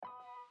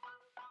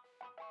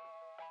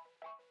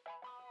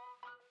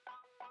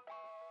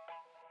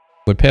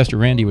What Pastor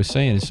Randy was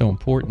saying is so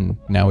important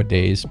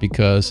nowadays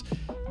because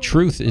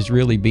truth is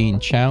really being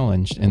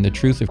challenged, and the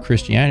truth of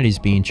Christianity is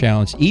being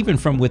challenged even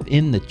from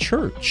within the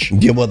church.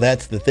 Yeah, well,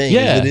 that's the thing.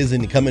 Yeah. It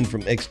isn't coming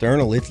from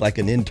external. It's like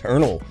an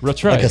internal.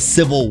 That's right. Like a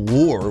civil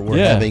war we're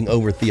having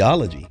over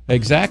theology.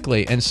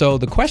 Exactly. And so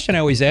the question I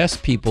always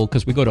ask people,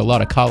 because we go to a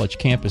lot of college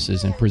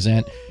campuses and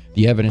present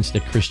the evidence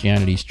that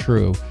Christianity is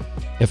true,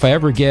 if I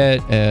ever get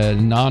a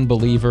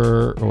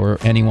non-believer or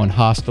anyone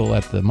hostile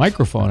at the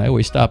microphone, I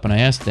always stop and I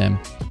ask them,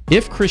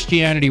 if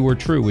Christianity were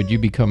true, would you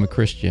become a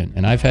Christian?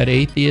 And I've had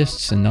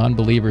atheists and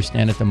non-believers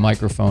stand at the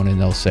microphone and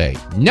they'll say,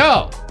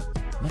 no.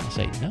 And I'll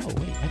say, no,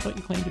 wait, I thought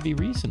you claimed to be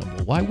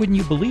reasonable. Why wouldn't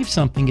you believe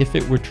something if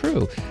it were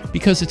true?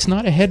 Because it's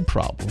not a head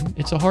problem.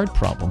 It's a heart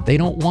problem. They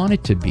don't want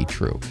it to be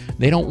true.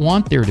 They don't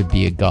want there to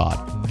be a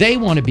God. They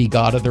want to be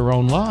God of their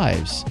own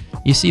lives.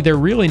 You see, they're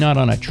really not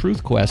on a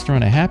truth quest or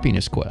on a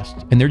happiness quest.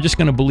 And they're just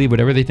going to believe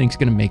whatever they think is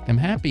going to make them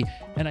happy.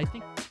 And I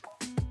think...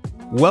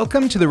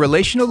 Welcome to the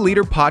Relational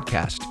Leader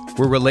Podcast,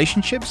 where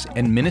relationships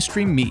and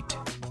ministry meet.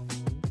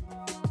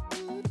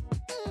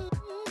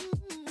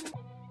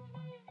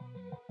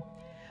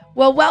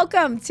 Well,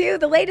 welcome to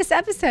the latest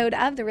episode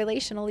of the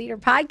Relational Leader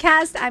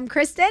Podcast. I'm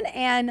Kristen,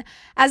 and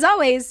as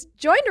always,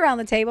 joined around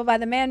the table by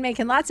the man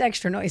making lots of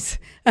extra noise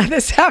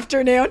this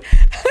afternoon.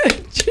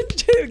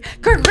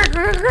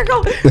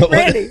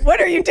 Randy,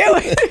 what are you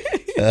doing?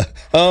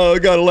 I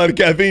got a lot of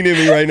caffeine in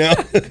me right now.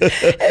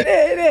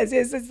 It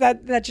is.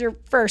 That's your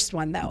first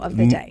one, though, of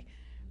the day.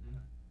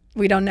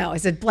 We don't know.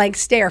 It's a blank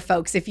stare,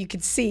 folks, if you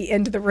could see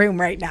into the room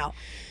right now.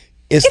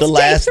 It's the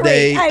last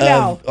day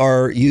of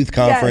our youth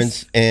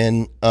conference,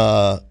 and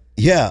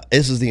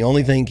this is the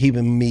only thing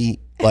keeping me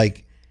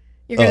like.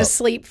 You're gonna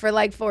sleep for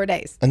like 4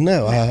 days.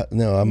 No.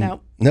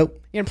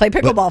 Nope. You're gonna play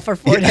pickleball for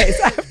 4 days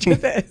after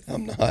this.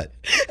 I'm not.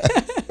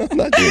 I'm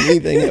not doing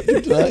anything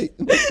after tonight.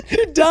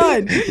 You're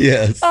done.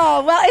 Yes.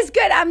 Oh, well, it's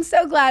good. I'm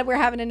so glad we're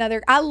having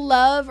another. I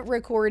love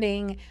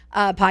recording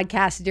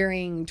podcasts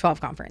during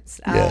 12 conference.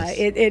 Yes.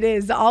 It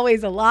is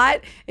always a lot.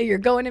 You're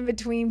going in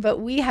between, but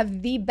we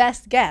have the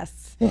best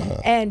guests.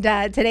 And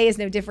today is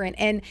no different.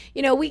 And,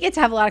 you know, we get to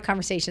have a lot of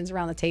conversations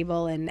around the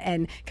table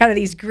and kind of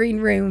these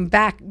green room,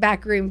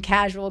 back room,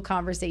 casual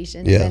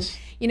conversations. Yes. And,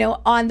 you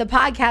know, on the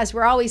podcast,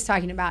 we're always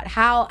talking about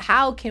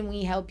how can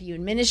we help you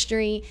in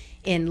ministry,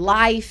 in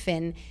life,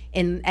 and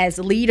as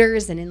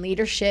leaders and in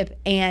leadership.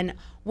 And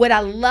what I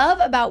love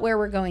about where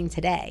we're going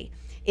today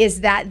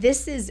is that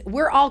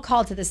we're all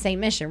called to the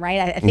same mission, right?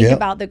 I think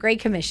about the Great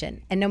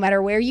Commission, and no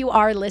matter where you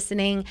are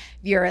listening, if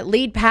you're a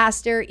lead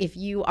pastor, if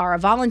you are a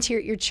volunteer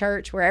at your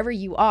church, wherever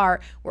you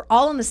are, we're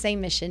all on the same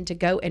mission to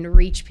go and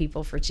reach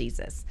people for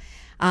Jesus.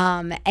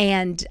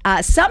 And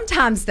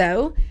sometimes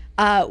though,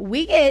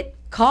 we get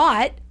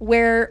caught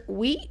where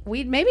we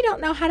maybe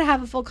don't know how to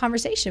have a full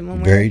conversation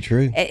when Very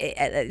true.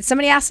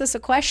 Somebody asks us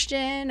a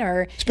question,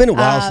 or it's been a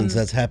while since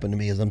that's happened to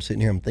me. As I'm sitting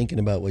here, I'm thinking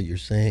about what you're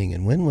saying,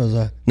 and when was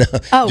I?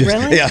 No.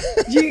 Really? Yeah.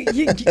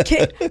 you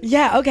can't,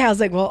 yeah. Okay. I was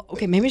like, well,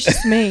 okay, maybe it's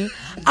just me.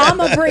 I'm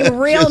gonna bring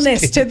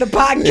realness to the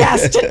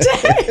podcast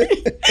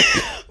today.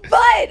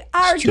 But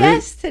our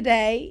guest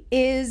today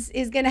is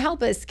going to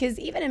help us, because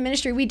even in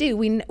ministry, we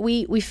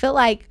feel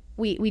like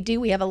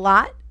we have a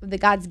lot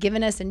that God's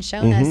given us and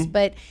shown us,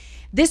 but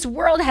this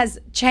world has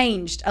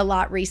changed a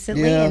lot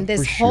recently, and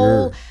this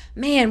whole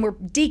we're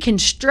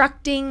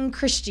deconstructing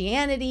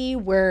Christianity.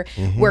 We're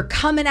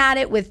coming at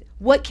it with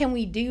what can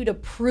we do to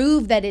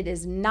prove that it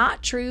is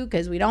not true,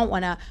 because we don't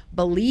want to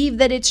believe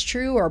that it's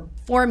true or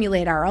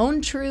formulate our own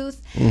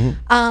truth.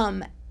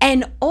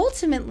 And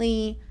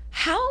ultimately,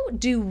 how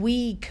do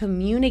we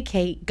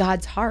communicate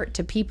God's heart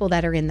to people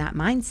that are in that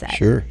mindset?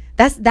 Sure.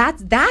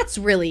 That's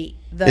really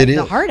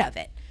the heart of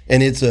it.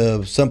 And it's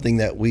something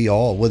that we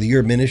all, whether you're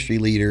a ministry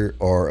leader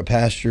or a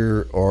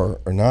pastor or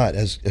not,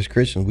 as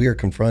Christians, we are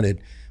confronted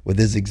with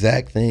this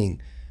exact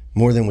thing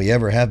more than we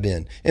ever have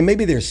been. And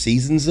maybe there's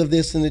seasons of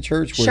this in the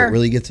church where it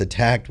really gets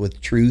attacked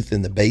with truth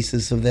and the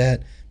basis of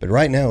that. But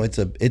right now, it's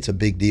a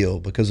big deal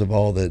because of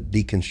all the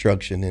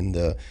deconstruction and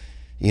the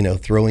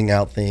throwing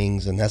out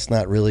things, and that's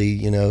not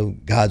really,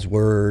 God's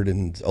word,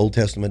 and Old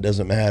Testament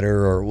doesn't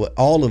matter, or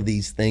all of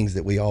these things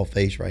that we all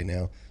face right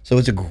now. So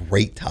it's a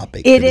great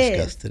topic to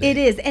discuss today. It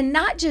is. And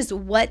not just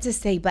what to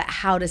say, but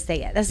how to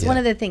say it. That's one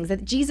of the things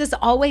that Jesus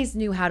always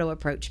knew how to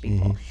approach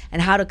people and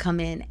how to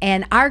come in.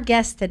 And our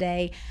guest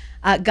today,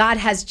 God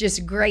has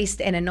just graced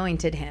and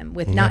anointed him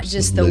with not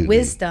just the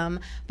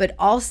wisdom, but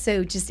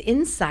also just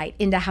insight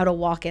into how to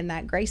walk in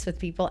that grace with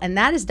people. And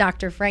that is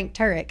Dr. Frank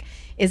Turek,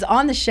 is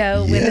on the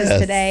show with us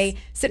today,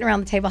 sitting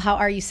around the table. How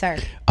are you, sir?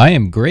 I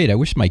am great. I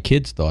wish my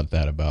kids thought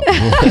that about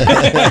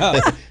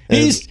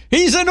me.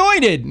 He's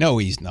anointed. No,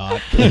 he's not.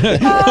 He's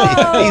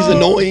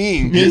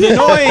annoying. He's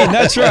annoying.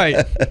 That's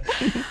right.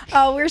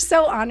 Oh, we're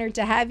so honored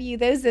to have you.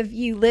 Those of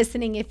you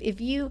listening,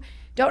 if you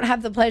don't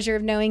have the pleasure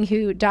of knowing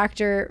who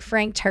Dr.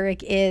 Frank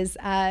Turek is,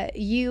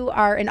 you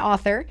are an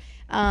author.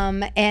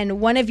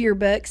 And one of your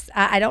books,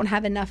 I don't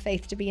have enough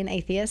faith to be an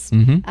atheist.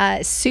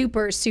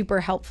 Super, super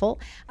helpful.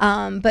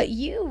 But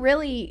you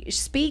really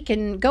speak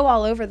and go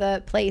all over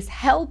the place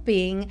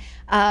helping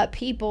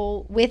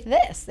people with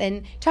this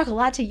and talk a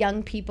lot to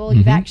young people.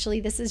 You've actually,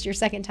 this is your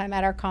second time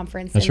at our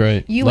conference. That's and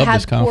right. You Love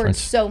have this poured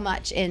conference. so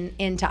much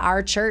into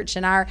our church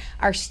and our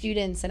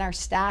students and our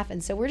staff.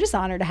 And so we're just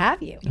honored to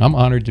have you. I'm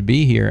honored to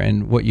be here.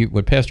 And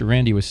what Pastor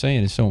Randy was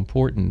saying is so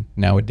important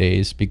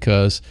nowadays,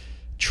 because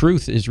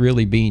truth is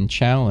really being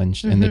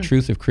challenged, and the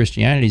truth of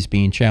Christianity is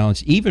being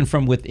challenged even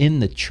from within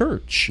the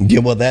church. Yeah,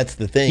 well, that's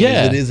the thing.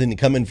 Yeah. It isn't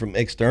coming from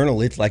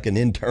external. It's like an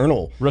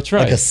internal. That's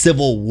right. Like a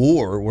civil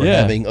war we're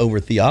having over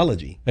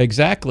theology.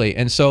 Exactly.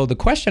 And so the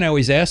question I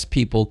always ask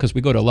people, because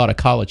we go to a lot of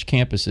college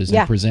campuses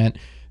and present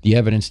the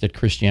evidence that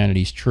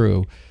Christianity is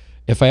true.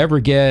 If I ever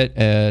get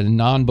a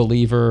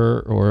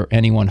non-believer or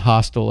anyone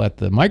hostile at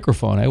the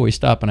microphone, I always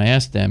stop and I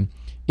ask them,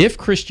 if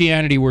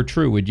Christianity were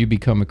true, would you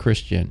become a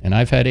Christian? And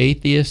I've had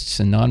atheists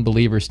and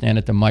non-believers stand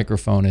at the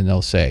microphone and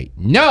they'll say,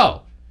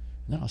 no.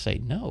 And then I'll say,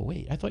 no,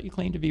 wait, I thought you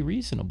claimed to be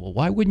reasonable.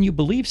 Why wouldn't you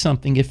believe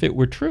something if it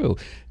were true?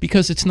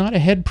 Because it's not a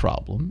head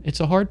problem. It's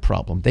a heart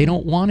problem. They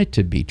don't want it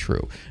to be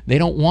true. They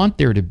don't want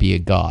there to be a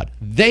God.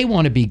 They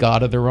want to be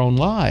God of their own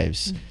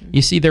lives.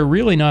 You see, they're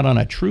really not on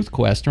a truth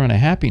quest or on a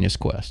happiness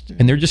quest.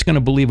 And they're just going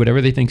to believe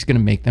whatever they think is going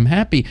to make them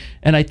happy.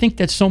 And I think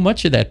that so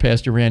much of that,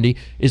 Pastor Randy,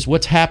 is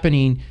what's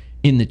happening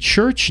in the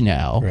church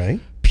now. Right.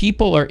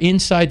 People are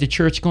inside the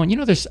church going,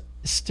 there's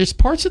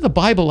parts of the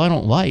Bible I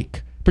don't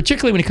like,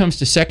 particularly when it comes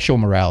to sexual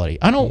morality.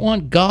 I don't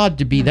want God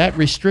to be that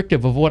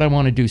restrictive of what I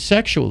want to do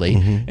sexually.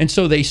 And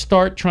so they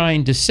start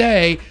trying to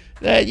say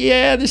that,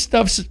 this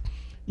stuff's,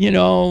 you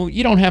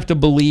don't have to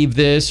believe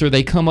this, or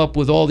they come up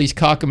with all these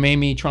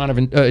cockamamie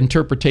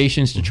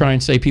interpretations to try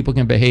and say people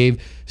can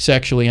behave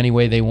sexually any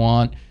way they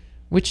want,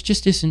 which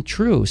just isn't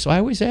true. So I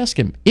always ask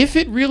him, if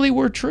it really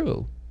were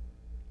true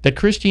that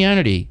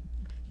Christianity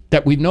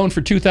that we've known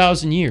for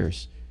 2,000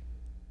 years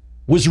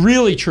was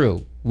really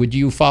true, would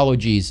you follow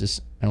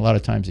Jesus? And a lot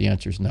of times the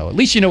answer is no. At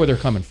least you know where they're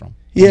coming from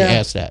when you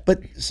ask that.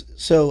 But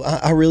so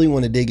I really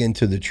want to dig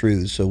into the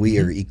truth so we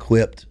are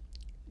equipped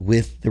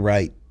with the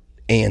right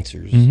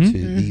answers to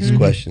these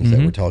questions that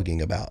we're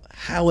talking about.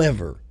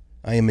 However,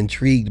 I am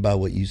intrigued by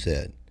what you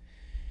said.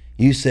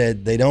 You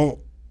said they don't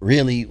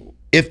really,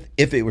 if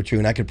it were true,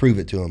 and I could prove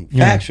it to them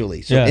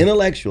factually, so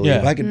intellectually,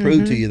 if I could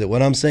prove to you that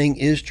what I'm saying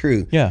is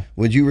true,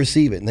 would you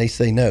receive it? And they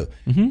say no.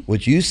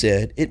 What you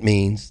said, it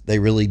means they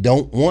really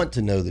don't want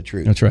to know the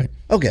truth. That's right.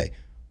 Okay.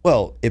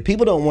 Well, if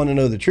people don't want to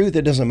know the truth,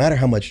 it doesn't matter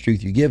how much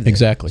truth you give them.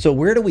 Exactly. So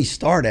where do we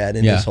start at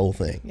in this whole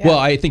thing? Well,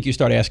 I think you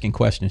start asking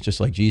questions just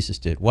like Jesus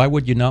did. Why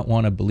would you not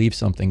want to believe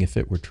something if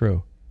it were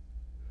true?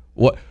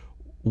 What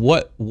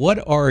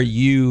are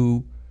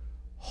you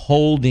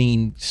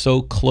holding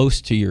so close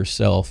to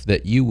yourself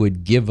that you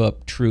would give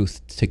up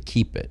truth to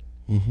keep it?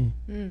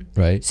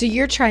 Right? So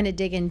you're trying to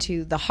dig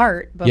into the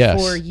heart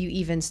before you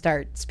even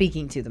start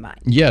speaking to the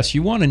mind. Yes,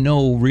 you want to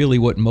know really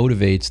what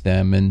motivates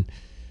them. And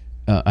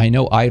I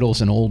know idol's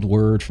an old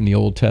word from the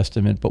Old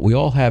Testament, but we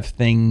all have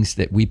things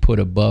that we put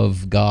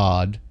above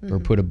God or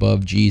put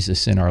above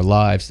Jesus in our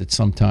lives that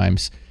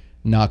sometimes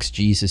knocks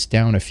Jesus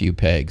down a few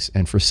pegs.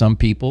 And for some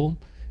people,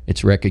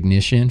 it's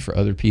recognition. For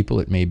other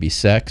people, it may be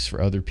sex.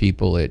 For other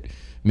people, it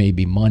may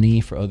be money.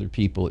 For other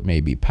people, it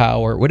may be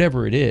power,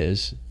 whatever it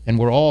is. And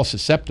we're all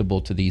susceptible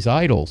to these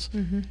idols.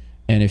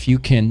 And if you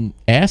can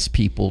ask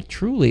people,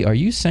 truly, are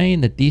you saying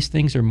that these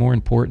things are more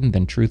important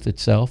than truth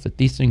itself? That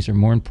these things are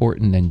more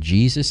important than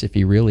Jesus if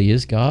he really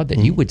is God? That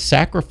you would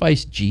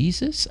sacrifice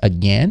Jesus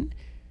again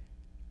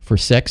for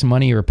sex,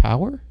 money, or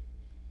power?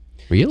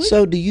 Really?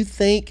 So do you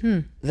think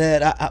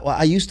that,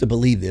 I used to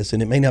believe this,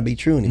 and it may not be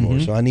true anymore,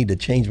 so I need to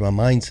change my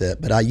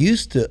mindset, but I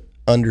used to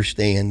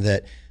understand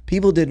that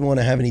people didn't want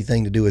to have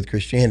anything to do with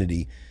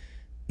Christianity.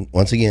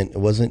 Once again, it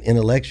wasn't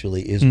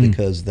intellectually, it's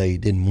because they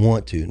didn't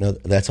want to. No,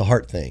 that's a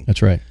heart thing.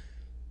 That's right.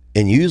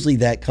 And usually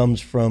that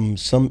comes from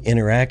some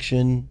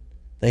interaction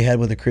they had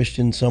with a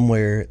Christian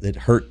somewhere that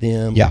hurt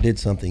them or did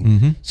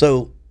something.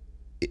 So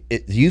do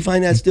you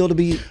find that still to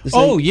be the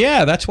same? Oh,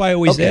 yeah. That's why I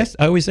always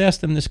ask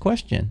them this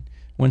question.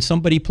 When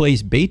somebody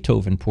plays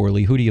Beethoven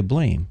poorly, who do you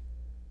blame?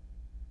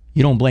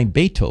 You don't blame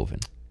Beethoven.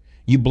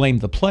 You blame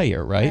the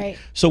player, right?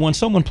 So when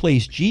someone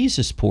plays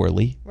Jesus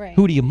poorly,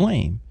 who do you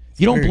blame?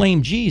 You don't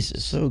blame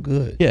Jesus. So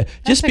good. Yeah.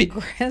 That's a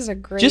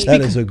great.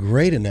 That is a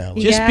great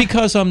analogy. Just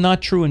because I'm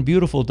not true and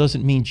beautiful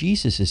doesn't mean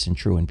Jesus isn't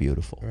true and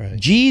beautiful. Right.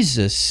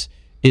 Jesus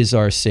is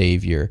our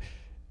Savior.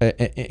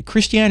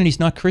 Christianity is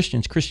not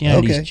Christians.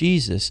 Christianity is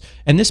Jesus.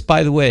 And this,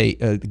 by the way,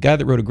 the guy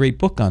that wrote a great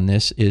book on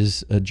this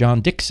is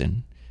John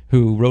Dixon,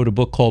 who wrote a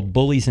book called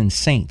Bullies and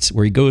Saints,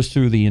 where he goes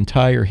through the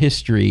entire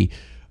history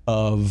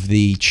of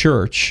the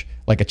church,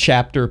 like a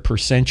chapter per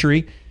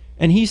century.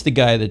 And he's the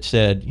guy that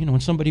said,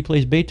 when somebody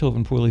plays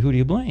Beethoven poorly, who do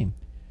you blame?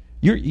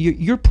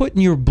 You're putting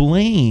your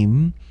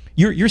blame.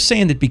 You're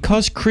saying that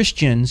because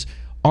Christians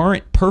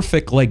aren't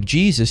perfect like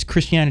Jesus,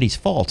 Christianity's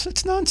false.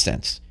 That's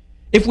nonsense.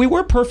 If we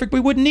were perfect, we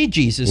wouldn't need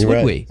Jesus, You're would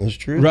right. we? That's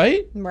true.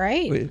 Right?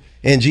 Right.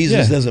 And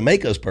Jesus Yeah. doesn't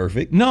make us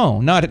perfect.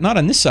 No, not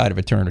on this side of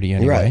eternity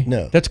anyway. Right,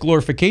 no. That's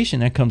glorification.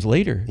 That comes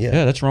later.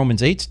 Yeah. That's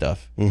Romans 8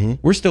 stuff. Mm-hmm.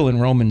 We're still in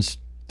Romans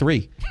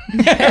 3.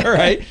 Right?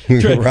 Right.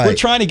 We're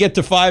trying to get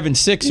to 5 and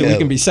 6 so we Yeah.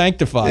 can be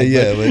sanctified.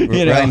 Yeah, but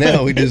you know. right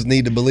now we just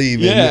need to believe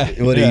Yeah,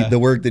 in what yeah. the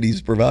work that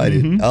he's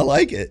provided. I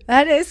like it.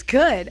 That is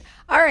good.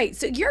 All right,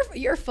 so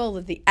you're full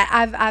of the.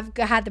 I've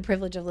had the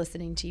privilege of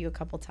listening to you a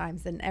couple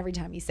times, and every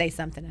time you say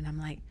something, and I'm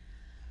like,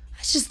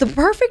 that's just the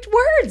perfect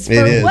words for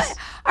It is. what.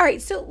 All right,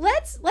 so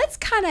let's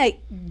kind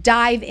of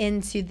dive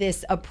into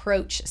this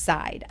approach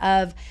side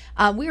of.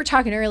 We were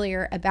talking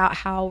earlier about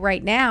how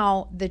right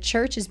now the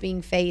church is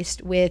being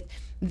faced with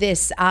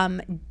this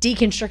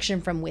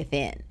deconstruction from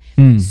within.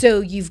 So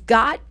you've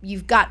got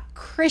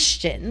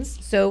Christians.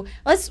 So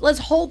let's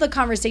hold the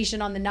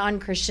conversation on the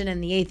non-Christian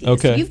and the atheist.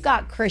 Okay. So you've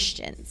got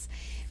Christians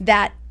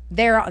that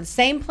they're on the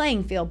same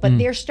playing field, but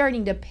they're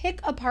starting to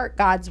pick apart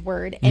God's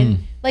word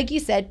and, like you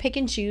said, pick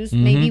and choose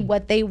maybe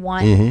what they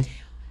want.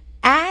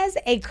 As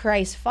a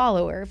Christ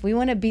follower, if we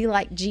want to be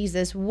like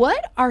Jesus,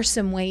 what are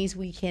some ways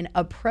we can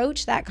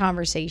approach that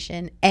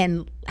conversation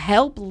and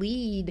help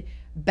lead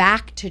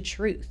back to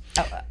truth?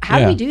 How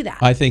do we do that?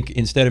 I think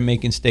instead of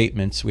making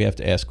statements, we have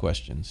to ask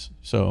questions.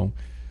 So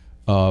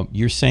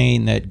you're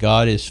saying that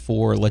God is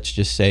for, let's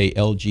just say,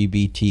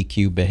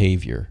 LGBTQ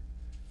behavior.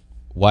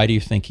 Why do you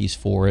think he's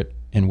for it?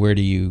 And where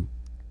do you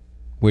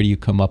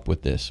come up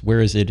with this? Where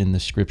is it in the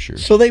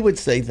scriptures? So they would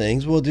say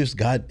things, well, just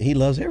God, he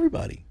loves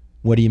everybody.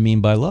 What do you mean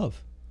by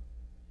love?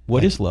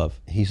 What is love?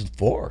 He's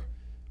for.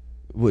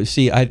 Well,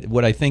 see, I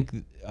would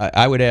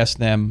ask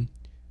them,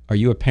 are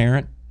you a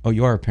parent? Oh,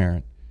 you are a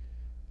parent.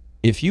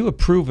 If you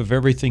approve of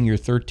everything your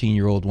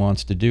 13-year-old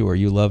wants to do, are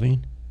you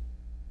loving?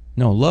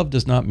 No, love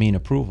does not mean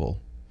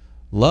approval.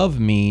 Love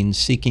means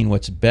seeking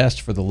what's best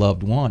for the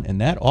loved one,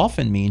 and that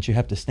often means you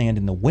have to stand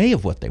in the way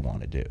of what they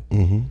want to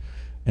do.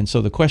 And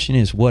so the question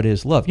is, what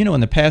is love? You know,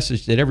 in the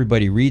passage that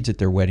everybody reads at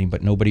their wedding,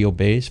 but nobody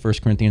obeys, 1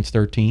 Corinthians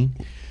 13,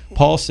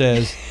 Paul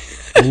says,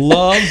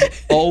 love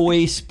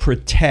always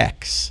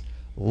protects.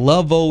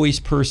 Love always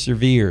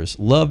perseveres.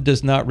 Love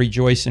does not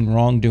rejoice in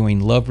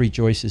wrongdoing. Love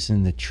rejoices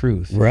in the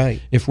truth.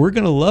 Right. If we're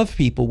going to love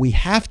people, we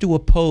have to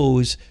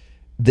oppose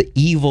the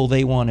evil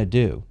they want to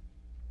do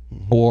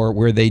or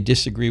where they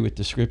disagree with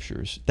the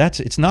scriptures.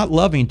 It's not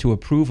loving to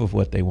approve of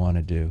what they want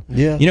to do.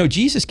 Yeah. You know,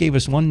 Jesus gave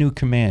us one new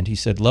command. He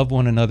said, love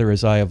one another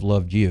as I have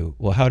loved you.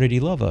 Well, how did he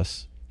love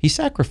us? He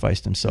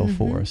sacrificed himself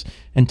for us.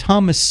 And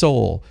Thomas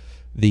Sowell,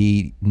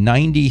 the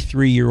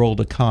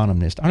 93-year-old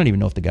economist, I don't even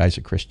know if the guy's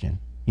a Christian.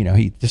 You know,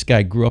 this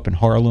guy grew up in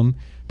Harlem,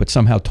 but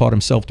somehow taught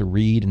himself to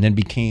read and then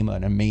became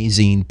an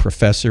amazing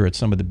professor at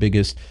some of the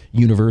biggest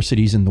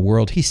universities in the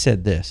world. He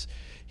said this.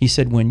 He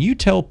said, when you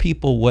tell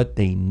people what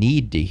they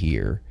need to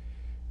hear,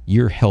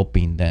 you're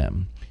helping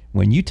them.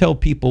 When you tell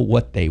people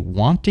what they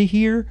want to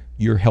hear,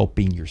 you're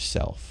helping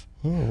yourself.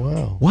 Oh,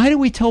 wow. Why do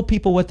we tell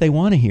people what they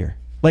want to hear?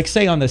 Like,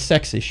 say, on the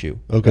sex issue.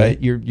 Okay.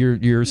 Right?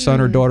 Your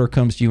son or daughter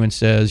comes to you and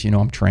says, you know,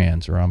 I'm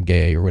trans or I'm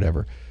gay or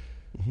whatever.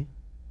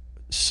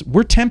 So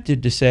we're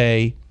tempted to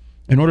say,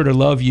 in order to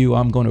love you,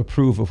 I'm going to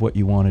approve of what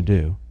you want to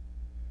do.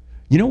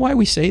 You know why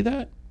we say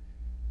that?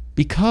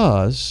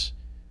 Because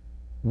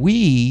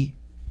we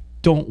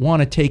don't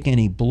want to take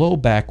any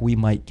blowback we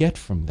might get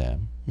from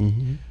them.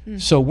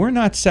 So we're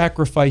not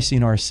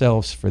sacrificing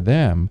ourselves for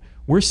them.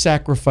 We're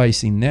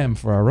sacrificing them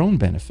for our own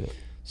benefit.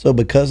 So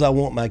because I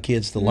want my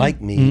kids to like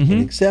me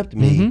and accept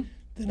me,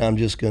 then I'm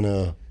just going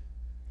to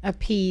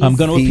Appease. I'm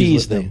going to appease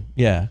Appease them.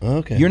 Yeah.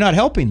 Okay. You're not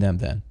helping them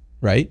then,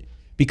 right?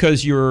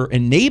 Because you're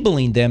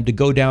enabling them to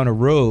go down a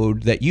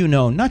road that you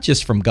know, not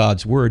just from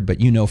God's word,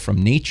 but you know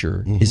from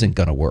nature isn't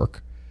going to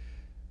work.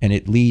 And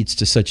it leads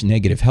to such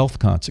negative health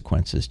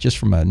consequences just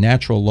from a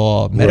natural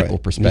law medical Right.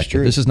 That's perspective.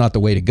 true. This is not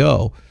the way to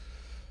go.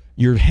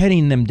 You're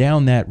heading them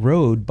down that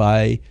road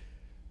by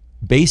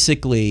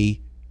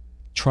basically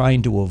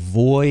trying to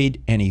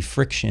avoid any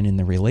friction in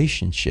the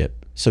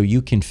relationship so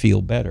you can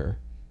feel better.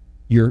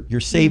 You're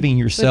saving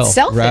yourself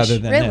selfish, rather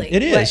than them. really.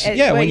 It is.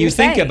 What When you you're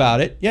think saying.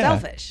 about it. Yeah.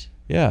 Selfish.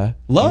 Yeah.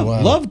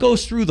 Love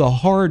goes through the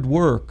hard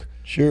work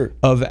Sure.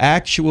 of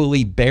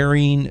actually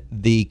bearing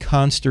the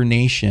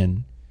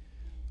consternation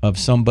of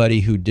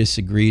somebody who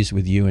disagrees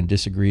with you and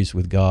disagrees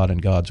with God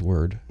and God's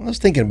word. I was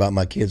thinking about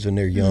my kids when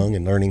they're young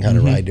and learning how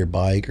to ride their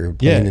bike or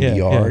playing in the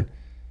yard.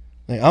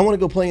 Like, I want to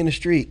go play in the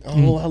street.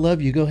 Oh, I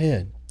love you. Go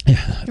ahead.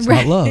 That's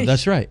not love.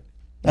 That's right.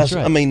 That's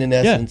right. I mean, in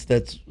essence,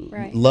 that's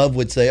Right. love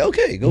would say,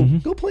 okay,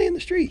 go play in the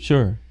street.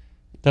 Sure.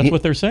 That's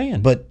what they're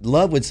saying. But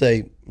love would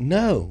say,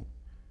 no,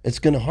 it's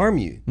going to harm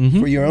you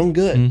for your own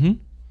good.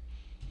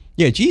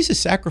 Yeah, Jesus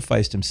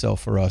sacrificed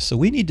himself for us, so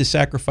we need to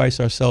sacrifice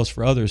ourselves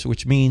for others,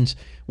 which means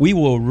we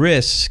will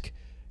risk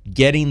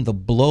getting the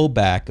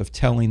blowback of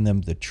telling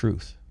them the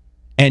truth,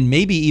 and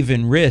maybe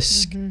even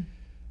risk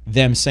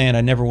them saying,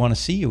 I never want to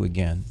see you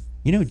again.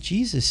 You know,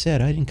 Jesus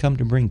said, I didn't come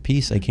to bring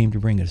peace, I came to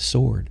bring a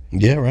sword.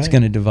 Yeah, right. It's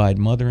going to divide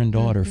mother and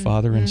daughter,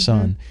 father and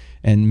son.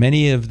 And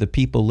many of the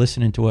people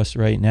listening to us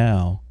right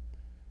now,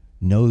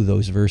 know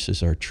those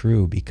verses are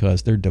true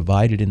because they're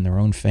divided in their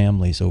own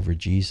families over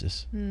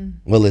Jesus.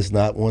 Well, it's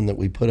not one that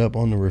we put up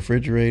on the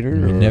refrigerator.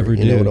 We never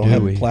do, We don't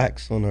have we?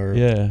 plaques on our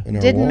in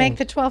our Didn't walls. make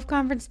the 12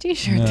 conference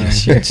t-shirt No,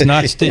 this year. it's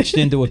not stitched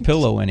into a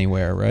pillow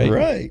anywhere, right?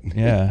 Right.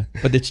 Yeah,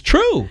 but it's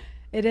true.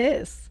 It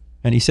is.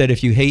 And he said,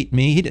 if you hate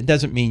me, it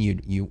doesn't mean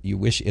you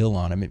wish ill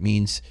on him. It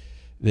means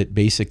that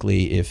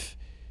basically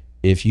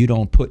if you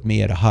don't put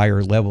me at a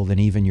higher level than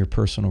even your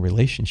personal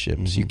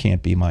relationships, you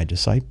can't be my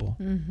disciple.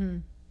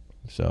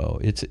 So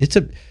it's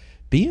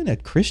being a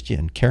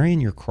Christian, carrying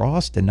your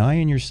cross,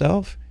 denying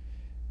yourself,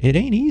 it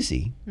ain't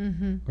easy,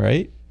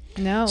 right?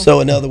 No. So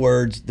in other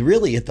words,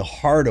 really at the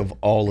heart of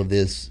all of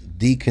this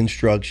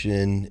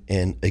deconstruction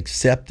and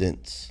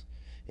acceptance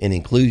and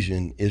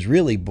inclusion is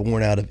really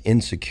born out of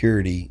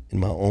insecurity in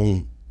my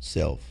own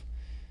self.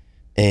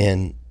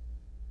 And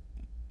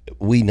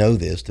we know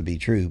this to be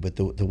true, but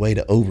the way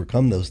to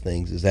overcome those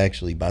things is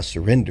actually by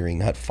surrendering,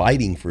 not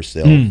fighting for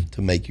self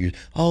to make you,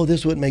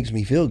 this is what makes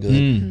me feel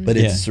good. But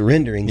it's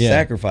surrendering,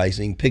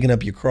 sacrificing, picking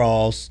up your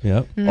cross,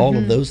 all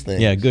of those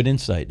things. Yeah, good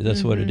insight.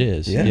 That's what it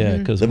is. Yeah,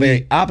 because the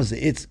very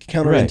opposite. It's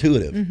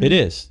counterintuitive. It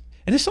is.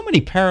 And there's so many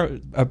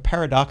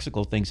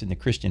paradoxical things in the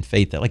Christian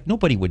faith that like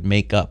nobody would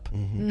make up.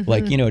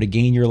 Like, to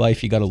gain your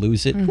life, you got to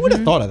lose it. Who would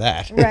have thought of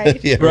that?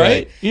 Right. Yeah,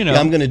 right?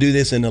 I'm going to do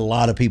this, and a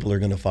lot of people are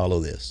going to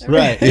follow this.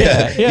 Right.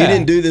 Yeah. You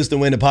didn't do this to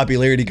win a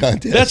popularity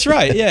contest. That's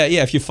right. Yeah.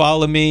 If you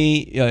follow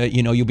me,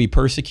 you'll be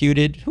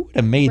persecuted. Who would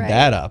have made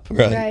that up?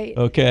 Right.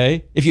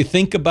 Okay. If you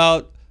think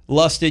about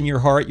lust in your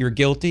heart, you're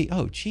guilty.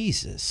 Oh,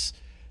 Jesus.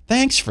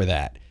 Thanks for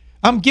that.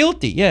 I'm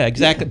guilty. Yeah,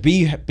 exactly.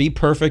 Be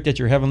perfect as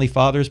your heavenly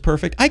Father is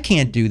perfect. I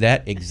can't do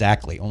that.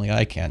 Exactly. Only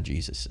I can,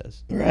 Jesus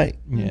says. Right.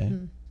 Yeah.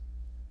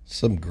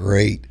 Some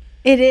great.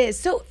 It is.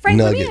 So, Frank,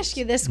 let me nuggets. ask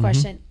you this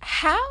question.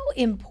 How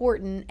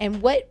important,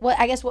 and what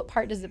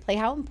part does it play?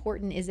 How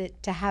important is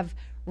it to have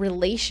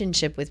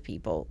relationship with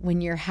people when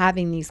you're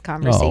having these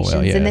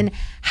conversations? And then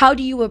how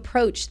do you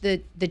approach the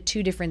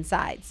two different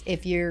sides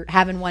if you're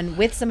having one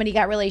with somebody you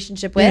got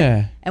relationship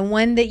with and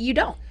one that you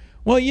don't?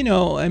 Well,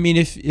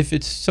 if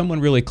it's someone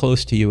really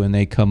close to you and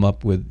they come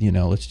up with,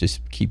 let's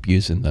just keep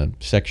using the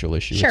sexual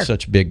issue. Sure. It's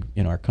such big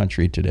in our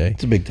country today.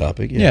 It's a big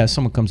topic. Yeah,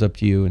 someone comes up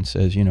to you and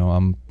says,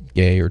 I'm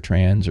gay or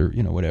trans or,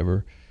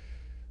 whatever.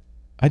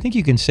 I think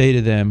you can say to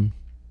them,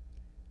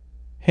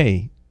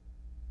 hey,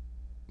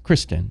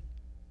 Kristen,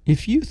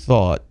 if you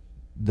thought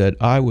that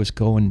I was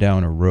going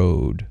down a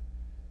road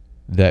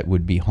that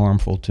would be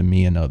harmful to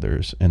me and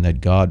others and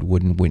that God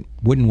wouldn't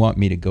want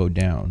me to go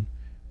down,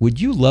 would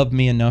you love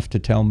me enough to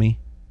tell me?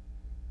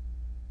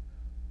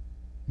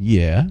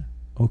 Yeah,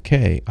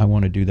 okay, I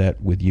want to do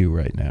that with you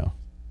right now.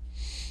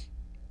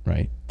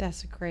 Right?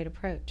 That's a great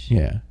approach.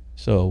 Yeah.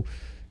 So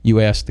you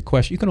ask the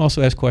question. You can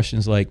also ask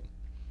questions like,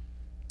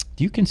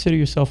 do you consider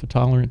yourself a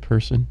tolerant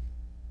person?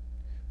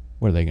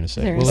 What are they going to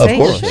say? Well, of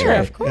course. Sure,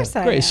 of course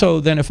I Great. am. So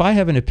then if I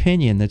have an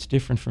opinion that's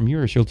different from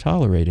yours, you'll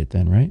tolerate it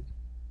then, right?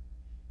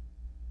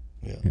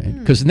 Yeah.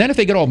 Because then if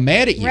they get all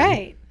mad at you,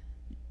 Right.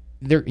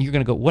 you're going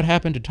to go, what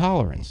happened to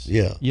tolerance?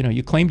 Yeah.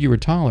 You claimed you were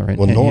tolerant.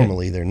 Well, and yet-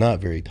 normally they're not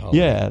very tolerant.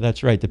 Yeah,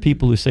 that's right. The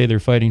people who say they're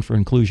fighting for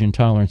inclusion,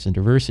 tolerance, and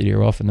diversity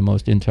are often the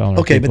most intolerant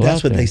Okay, people but that's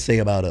out what there. they say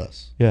about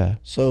us. Yeah.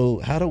 So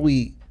how do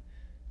we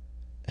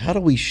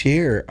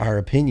share our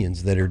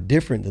opinions that are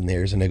different than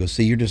theirs? And they go,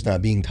 see, you're just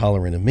not being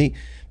tolerant of me.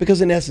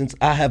 Because in essence,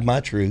 I have my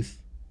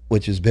truth,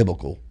 which is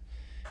biblical,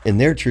 and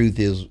their truth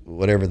is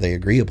whatever they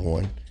agree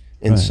upon.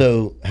 And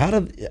so how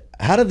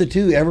do the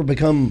two ever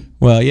become?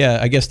 Well, yeah,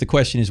 I guess the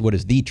question is, what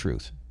is the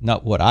truth?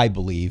 Not what I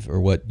believe or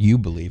what you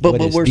believe. But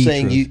What is we're the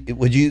saying,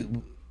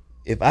 truth?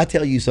 if I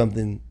tell you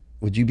something,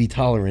 would you be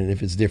tolerant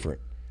if it's different?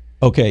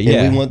 Okay,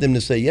 yeah. And we want them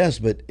to say yes,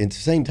 but at the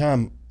same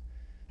time,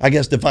 I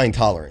guess define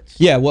tolerance.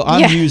 Yeah, well,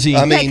 I'm using...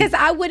 I mean- because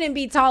I wouldn't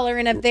be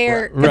tolerant of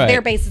their Right.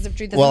 their basis of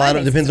truth. Well,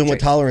 it depends on what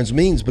tolerance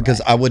means,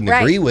 because I wouldn't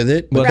agree with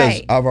it because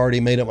Right. I've already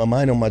made up my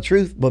mind on my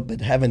truth.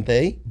 But haven't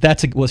they?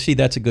 That's a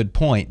good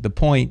point.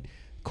 The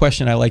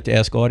question I like to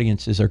ask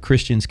audiences: are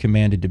Christians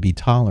commanded to be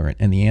tolerant?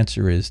 And the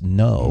answer is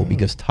no,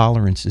 because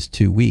tolerance is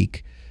too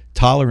weak.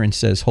 Tolerance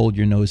says hold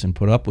your nose and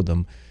put up with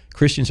them.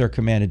 Christians are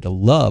commanded to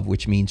love,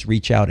 which means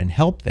reach out and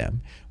help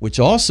them, which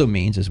also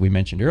means, as we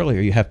mentioned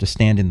earlier, you have to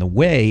stand in the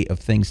way of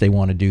things they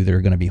want to do that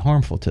are going to be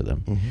harmful to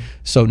them.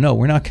 So no,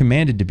 we're not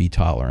commanded to be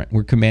tolerant.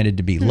 We're commanded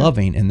to be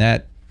loving, and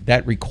that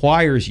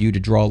requires you to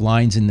draw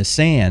lines in the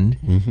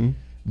sand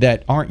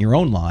that aren't your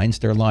own lines.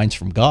 They're lines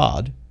from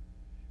God.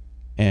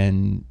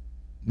 And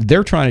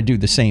they're trying to do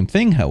the same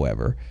thing,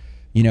 however.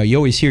 You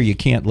always hear you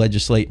can't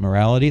legislate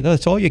morality.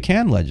 That's all you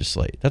can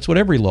legislate. That's what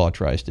every law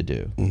tries to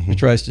do. It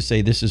tries to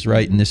say this is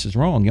right and this is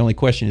wrong. The only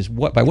question is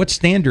by what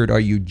standard are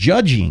you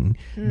judging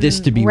this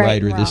to be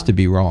right or this to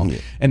be wrong?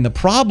 And the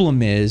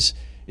problem is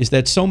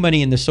that so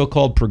many in the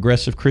so-called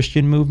progressive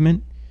Christian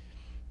movement,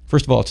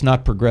 first of all, it's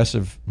not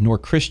progressive nor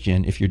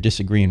Christian if you're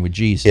disagreeing with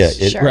Jesus.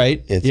 Yeah,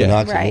 right? It's an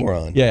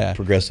oxymoron. Yeah.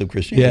 Progressive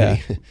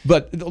Christianity. Yeah.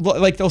 But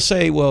like they'll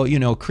say, well,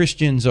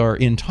 Christians are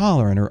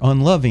intolerant or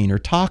unloving or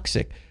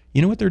toxic.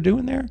 You know what they're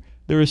doing there?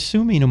 They're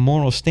assuming a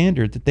moral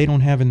standard that they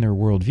don't have in their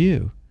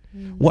worldview.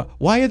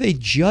 Why are they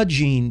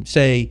judging,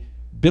 say,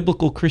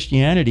 biblical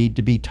Christianity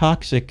to be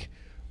toxic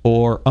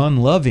or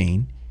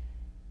unloving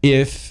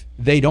if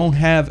they don't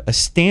have a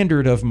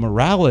standard of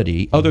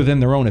morality other than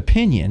their own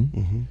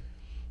opinion?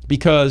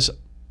 Because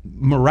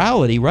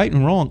morality, right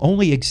and wrong,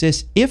 only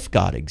exists if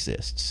God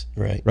exists.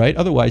 Right?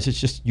 Otherwise, it's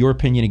just your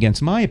opinion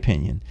against my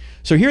opinion.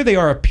 So here they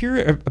are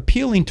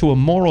appealing to a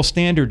moral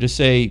standard to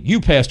say, you,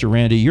 Pastor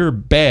Randy, you're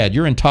bad,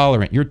 you're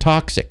intolerant, you're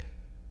toxic.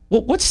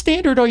 Well, what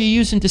standard are you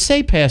using to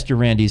say Pastor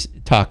Randy's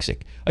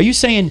toxic? Are you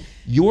saying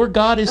your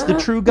God is the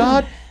true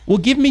God? Well,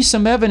 give me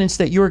some evidence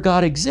that your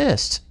God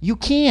exists. You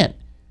can't.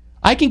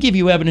 I can give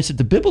you evidence that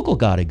the biblical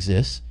God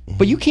exists,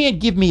 but you can't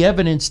give me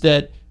evidence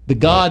that the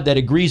God that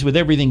agrees with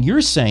everything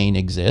you're saying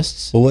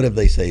exists. Well, what if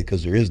they say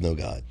because there is no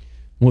God?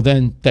 Well,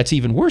 then that's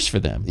even worse for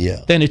them.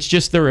 Yeah. Then it's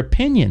just their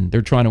opinion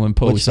they're trying to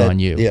impose on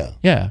you.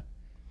 Yeah.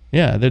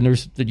 Then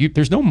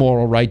there's no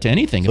moral right to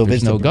anything so if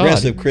there's no God. So if it's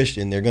a progressive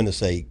Christian, they're going to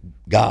say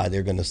God.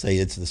 They're going to say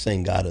it's the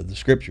same God of the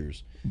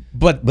Scriptures.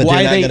 But they're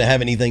not going to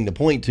have anything to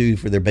point to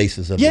for their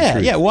basis of the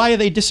truth. Yeah. Why are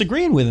they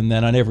disagreeing with him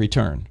then on every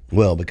turn?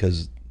 Well,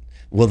 because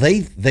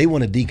they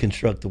want to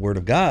deconstruct the Word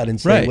of God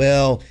and say,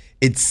 well,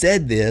 it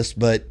said this,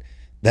 but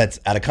that's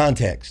out of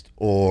context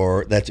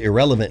or that's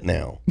irrelevant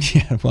now.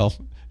 Yeah, well,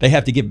 they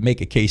have to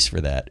make a case for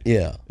that.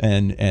 Yeah.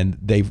 And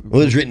it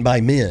was written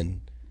by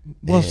men.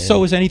 Well,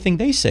 so is anything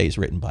they say is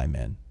written by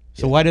men.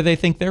 So why do they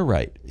think they're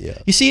right? Yeah.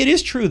 You see, it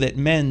is true that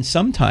men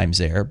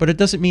sometimes err, but it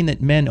doesn't mean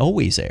that men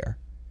always err.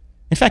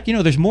 In fact,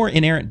 there's more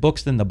inerrant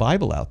books than the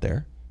Bible out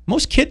there.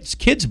 Most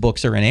kids'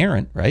 books are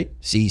inerrant, right?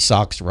 See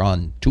socks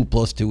run, 2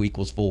 +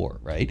 2 = 4,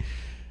 right?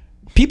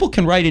 People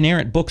can write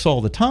inerrant books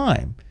all the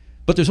time,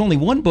 but there's only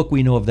one book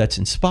we know of that's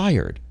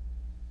inspired.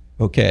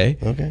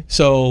 Okay.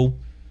 So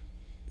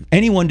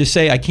anyone to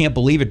say I can't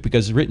believe it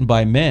because it's written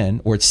by men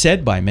or it's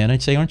said by men,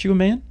 I'd say, aren't you a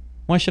man?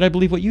 Why should I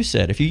believe what you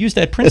said? If you use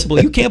that principle,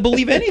 you can't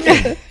believe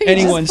anything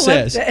anyone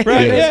says.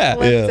 Right? Yeah.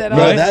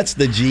 Well, that's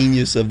the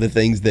genius of the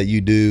things that you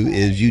do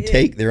is you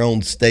take their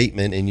own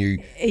statement and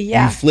you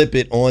flip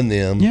it on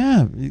them.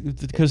 Yeah,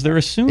 because they're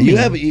assuming. You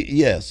have a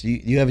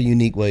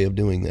unique way of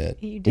doing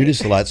that. You're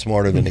just a lot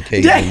smarter than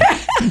occasion.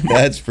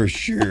 That's for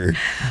sure.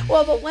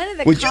 Well, but one of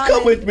the Would you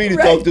come with me to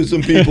talk to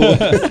some people?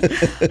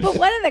 But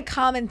one of the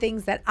common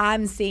things that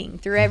I'm seeing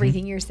through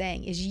everything you're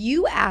saying is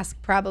you ask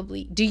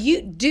probably,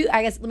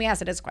 I guess, let me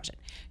ask it as a question.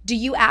 Do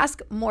you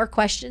ask more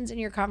questions in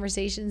your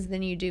conversations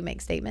than you do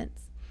make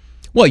statements?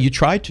 Well, you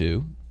try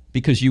to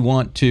because you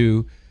want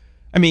to.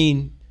 I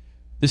mean,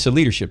 this is a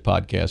leadership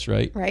podcast,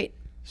 right? Right.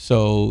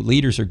 So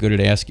leaders are good at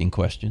asking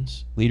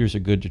questions. Leaders are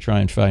good to try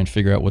and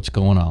figure out what's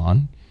going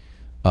on.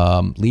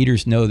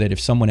 Leaders know that if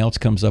someone else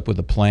comes up with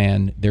a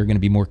plan, they're going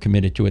to be more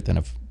committed to it than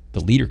if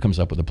the leader comes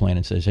up with a plan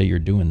and says, hey, you're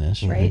doing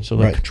this. Right. So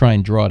they'll try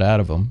and draw it out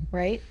of them.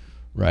 Right.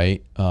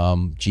 Right.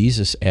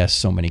 Jesus asked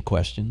so many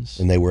questions.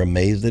 And they were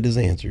amazed at his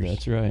answers.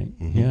 That's right.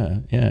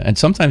 Yeah. And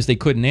sometimes they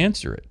couldn't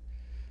answer it.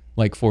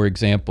 Like, for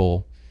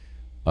example,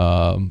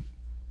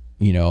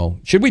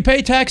 should we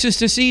pay taxes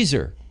to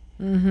Caesar?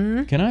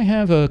 Can I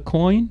have a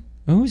coin?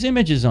 Whose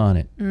image is on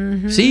it?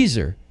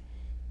 Caesar.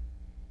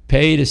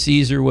 Pay to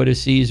Caesar what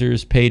is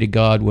Caesar's, pay to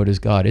God what is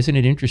God. Isn't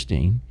it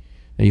interesting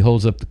that he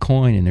holds up the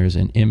coin and there's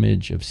an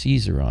image of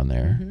Caesar on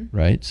there,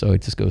 right? So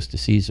it just goes to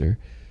Caesar.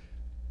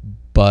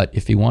 But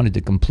if he wanted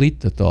to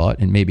complete the thought,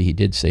 and maybe he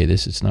did say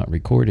this, it's not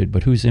recorded,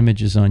 but whose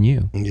image is on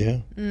you?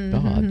 Yeah.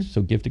 God.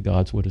 So give to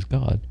God's what is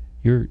God.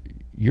 You're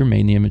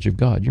made in the image of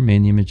God. You're made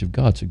in the image of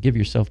God. So give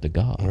yourself to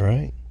God. All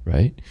right.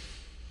 Right?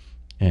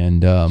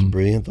 And that's a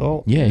brilliant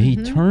thought. Yeah, he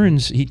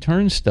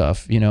turns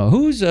stuff,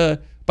 who's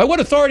by what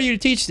authority do you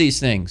teach these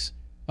things?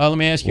 Let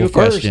me ask you a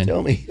question.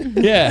 Tell me.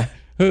 Yeah.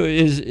 Who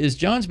is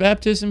John's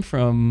baptism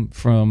from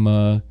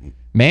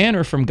man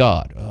or from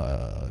God?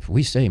 If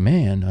we say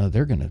man,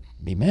 they're going to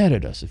be mad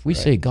at us. If we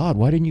say God,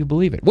 why didn't you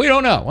believe it? We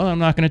don't know. Well, I'm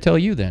not going to tell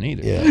you then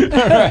either.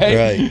 Yeah.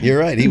 Right. You're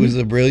right. He was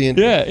a brilliant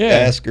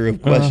asker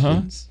of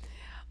questions.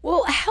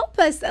 Well, help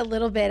us a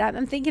little bit.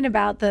 I'm thinking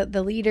about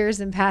the leaders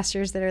and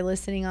pastors that are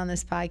listening on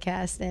this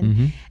podcast,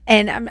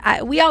 and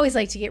we always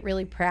like to get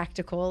really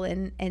practical.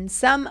 And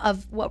some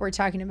of what we're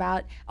talking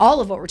about,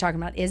 all of what we're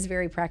talking about, is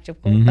very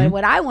practical. But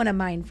what I want to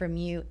mine from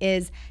you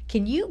is,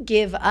 can you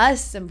give us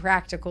some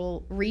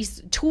practical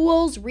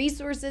tools,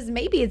 resources?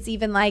 Maybe it's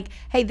even like,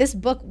 hey, this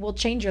book will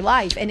change your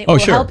life, and it will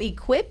help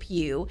equip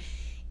you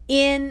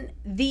in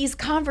these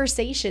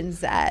conversations.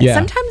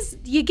 Sometimes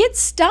you get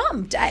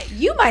stumped.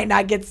 You might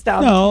not get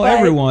stumped. No,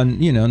 everyone,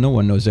 no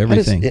one knows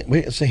everything.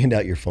 Hand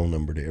out your phone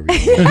number to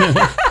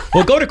everyone.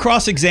 Well, go to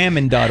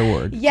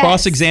crossexamine.org. Yes.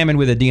 Crossexamine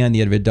with a D on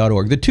the end of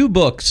it.org. The 2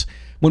 books,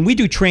 when we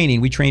do training,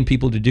 we train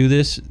people to do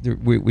this.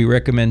 We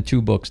recommend 2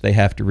 books they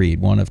have to read.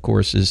 One, of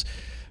course, is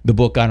the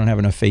book, I Don't Have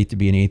Enough Faith to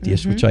Be an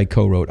Atheist, which I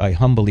co-wrote. I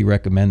humbly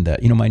recommend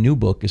that. My new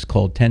book is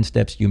called 10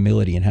 Steps to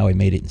Humility and How I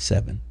Made It in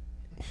 7.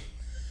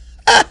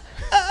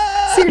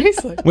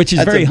 Seriously. Which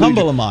is very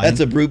humble of mine.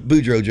 That's a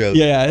Boudreaux joke.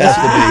 Yeah.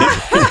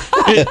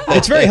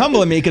 It's very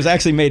humble of me because I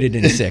actually made it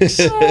in 6.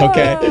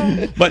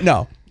 Okay. But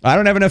no. I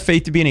don't have enough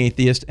faith to be an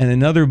atheist. And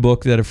another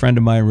book that a friend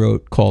of mine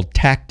wrote called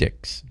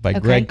Tactics by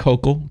Greg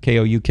Koukl,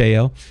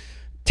 Koukl.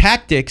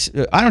 Tactics,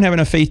 I don't have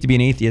enough faith to be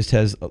an atheist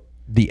has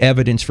the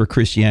evidence for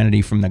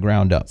Christianity from the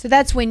ground up. So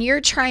that's when you're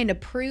trying to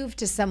prove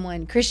to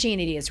someone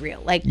Christianity is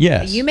real. Like,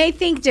 yes. You may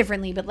think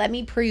differently, but let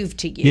me prove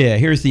to you. Yeah,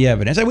 here's the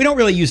evidence. And we don't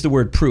really use the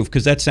word proof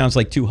because that sounds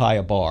like too high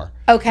a bar.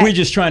 Okay. We're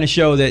just trying to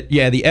show that,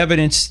 the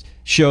evidence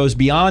shows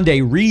beyond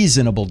a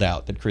reasonable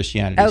doubt that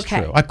Christianity is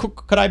true.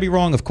 Could I be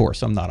wrong? Of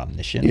course. I'm not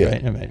omniscient,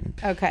 right?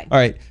 Okay. All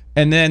right.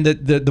 And then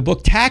the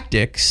book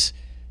Tactics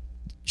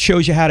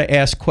shows you how to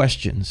ask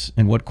questions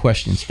and what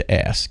questions to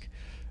ask.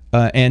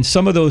 And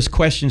some of those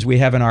questions we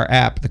have in our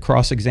app, the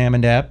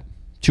Cross-Examined app,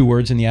 2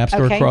 words in the App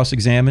Store,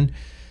 Cross-Examined.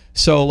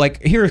 So,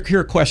 like, here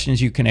are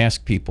questions you can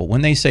ask people.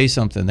 When they say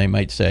something, they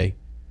might say,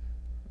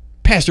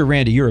 Pastor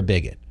Randy, you're a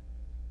bigot.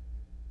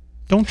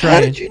 Don't try How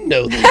did you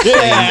know this?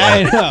 Yeah,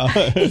 I know.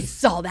 He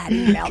saw that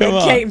email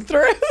that came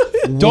through.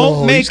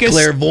 Don't make he's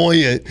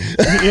clairvoyant.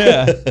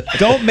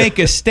 Don't make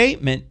a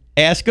statement.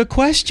 Ask a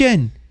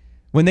question.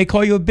 When they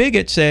call you a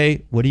bigot,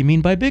 say, what do you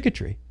mean by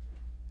bigotry?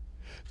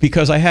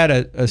 Because I had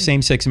a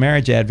same-sex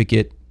marriage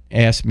advocate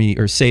ask me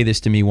or say this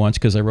to me once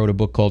because I wrote a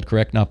book called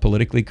Correct, Not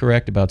Politically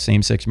Correct about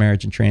same-sex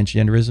marriage and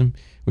transgenderism,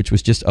 which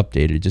was just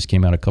updated. It just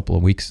came out a couple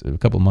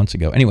of months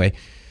ago. Anyway,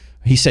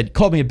 he said,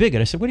 called me a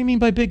bigot. I said, what do you mean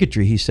by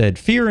bigotry? He said,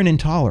 fear and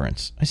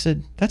intolerance. I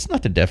said, that's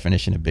not the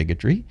definition of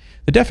bigotry.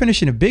 The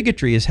definition of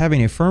bigotry is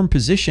having a firm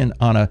position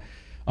on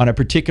a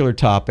particular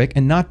topic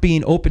and not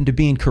being open to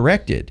being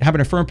corrected,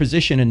 having a firm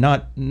position and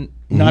not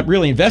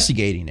really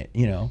investigating it,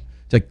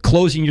 It's like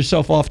closing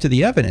yourself off to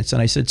the evidence.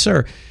 And I said,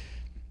 sir,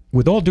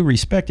 with all due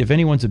respect, if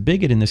anyone's a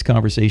bigot in this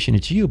conversation,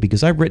 it's you,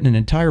 because I've written an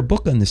entire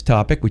book on this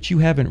topic, which you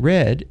haven't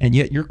read, and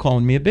yet you're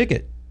calling me a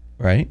bigot,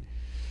 right?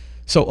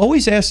 So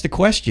always ask the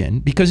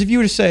question, because if you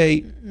were to say,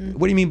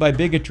 what do you mean by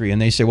bigotry?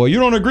 And they say, well, you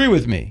don't agree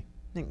with me.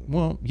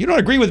 Well, you don't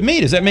agree with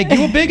me. Does that make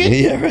you a bigot?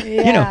 Yeah, right.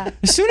 Yeah.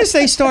 As soon as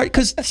they start,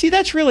 because see,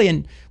 that's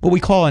really what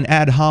we call an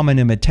ad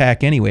hominem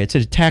attack anyway. It's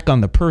an attack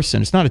on the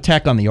person. It's not an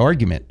attack on the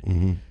argument.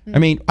 I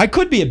mean, I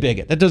could be a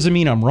bigot. That doesn't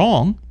mean I'm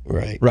wrong.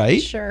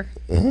 Right? Sure.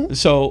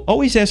 So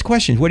always ask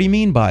questions. What do you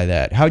mean by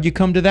that? How'd you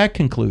come to that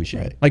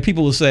conclusion? Right. Like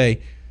people will say,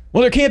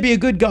 well, there can't be a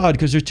good God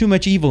because there's too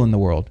much evil in the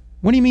world.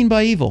 What do you mean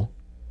by evil?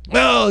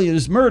 Well,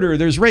 there's murder,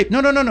 there's rape.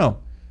 No.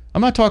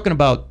 I'm not talking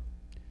about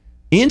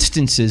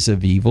instances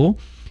of evil.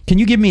 Can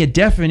you give me a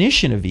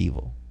definition of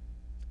evil?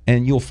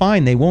 And you'll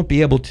find they won't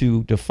be able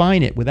to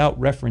define it without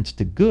reference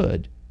to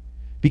good,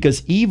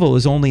 because evil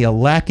is only a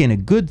lack in a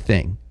good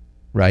thing,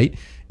 right?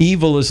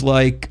 Evil is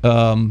like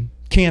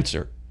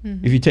cancer.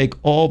 If you take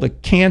all the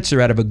cancer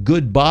out of a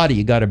good body,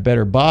 you got a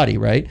better body,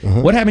 right?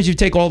 What happens if you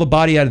take all the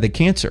body out of the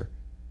cancer?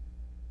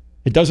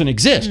 It doesn't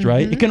exist,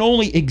 right? It can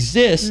only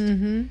exist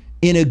in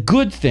a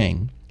good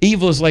thing.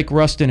 Evil is like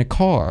rust in a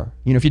car.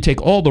 If you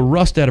take all the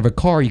rust out of a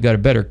car, you got a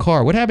better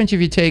car. What happens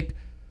if you take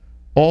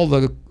all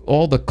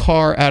the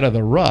car out of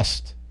the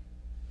rust?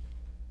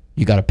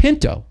 You got a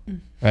Pinto,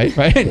 right?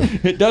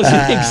 It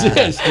doesn't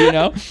exist,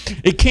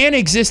 It can't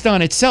exist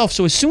on itself.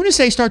 So as soon as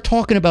they start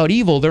talking about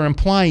evil, they're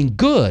implying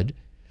good.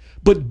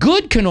 But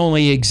good can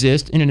only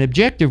exist in an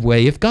objective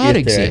way if God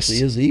exists. If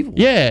there actually is evil.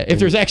 Yeah, if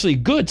there's actually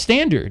good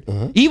standard.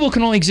 Evil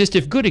can only exist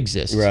if good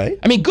exists. Right.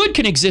 I mean, good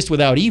can exist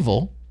without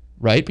evil,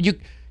 right? But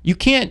you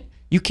can't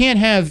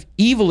have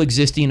evil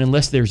existing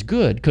unless there's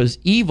good, because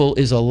evil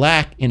is a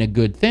lack in a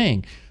good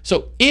thing.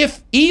 So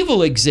if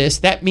evil exists,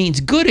 that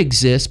means good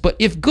exists. But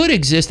if good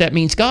exists, that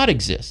means God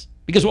exists.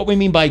 Because what we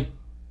mean by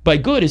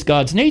good is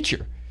God's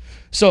nature.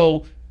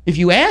 So if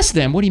you ask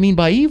them, what do you mean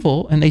by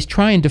evil? And they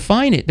try and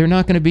define it, they're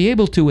not going to be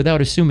able to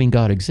without assuming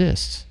God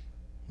exists.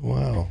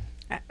 Wow.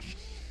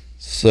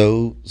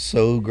 So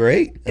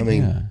great. I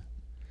mean,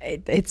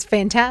 it's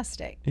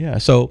fantastic. Yeah.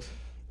 So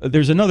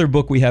there's another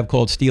book we have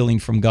called Stealing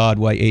from God,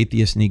 Why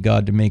Atheists Need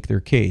God to Make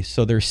Their Case.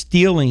 So they're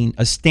stealing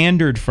a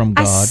standard from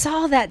God. I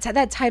saw that.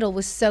 That title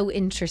was so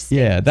interesting.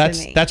 Yeah,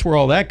 that's where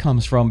all that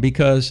comes from,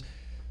 because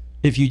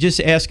if you just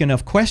ask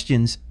enough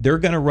questions, they're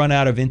going to run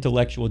out of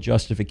intellectual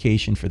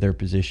justification for their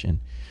position.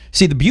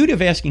 See, the beauty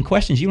of asking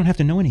questions, you don't have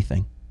to know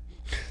anything.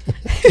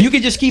 You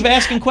can just keep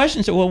asking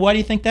questions. Well, why do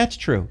you think that's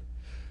true?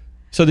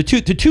 So the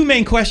two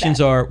main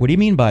questions are, what do you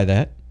mean by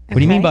that? What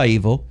do you mean by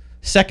evil?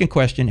 Second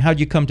question, how'd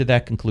you come to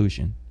that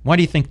conclusion? Why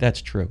do you think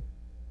that's true?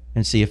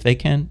 And see if they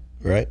can.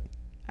 Right.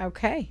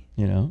 Okay.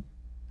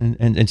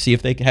 And see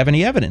if they have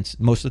any evidence.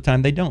 Most of the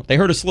time they don't. They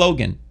heard a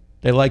slogan.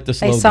 They like the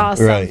slogan. They saw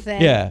something.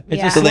 Right. Yeah.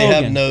 It's a So slogan. they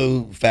have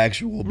no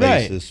factual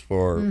basis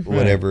for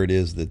whatever it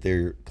is that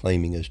they're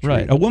claiming is true.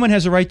 Right. A woman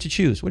has a right to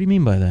choose. What do you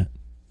mean by that?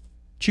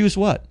 Choose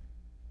what?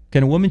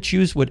 Can a woman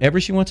choose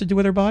whatever she wants to do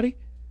with her body?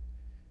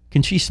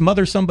 Can she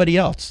smother somebody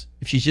else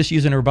if she's just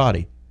using her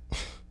body?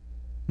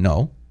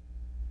 No.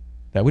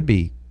 That would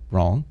be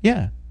wrong.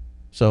 Yeah.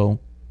 So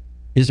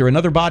is there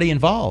another body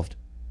involved?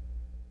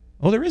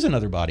 Oh, there is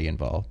another body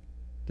involved.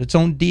 Its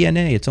own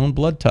DNA, its own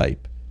blood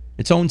type,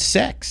 its own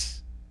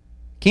sex.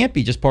 Can't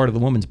be just part of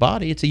the woman's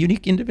body. It's a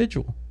unique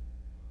individual,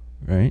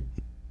 right?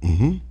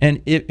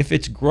 And if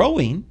it's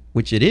growing,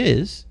 which it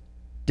is,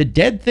 Do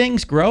dead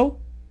things grow?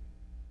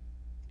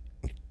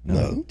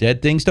 No.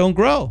 Dead things don't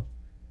grow.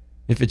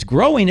 If it's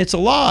growing, it's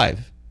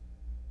alive.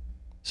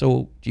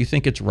 So do you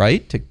think it's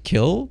right to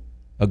kill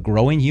a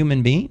growing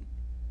human being?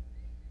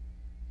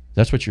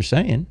 That's what you're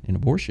saying in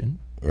abortion.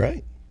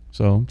 Right.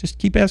 So just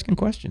keep asking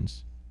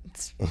questions.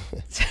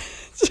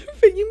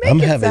 You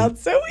make it sound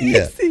so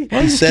easy.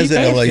 He says it,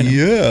 and I'm like,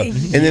 yeah.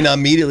 And then I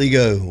immediately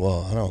go,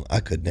 well,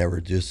 I could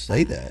never just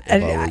say that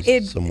if I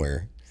was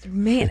somewhere.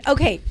 Man,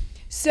 okay.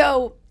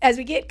 So as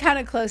we get kind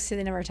of close to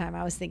the number of time,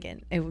 I was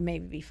thinking it would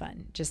maybe be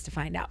fun just to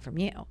find out from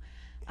you.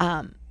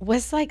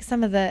 What's like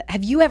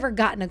have you ever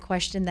gotten a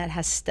question that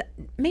has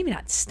maybe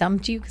not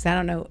stumped you, because I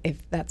don't know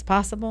if that's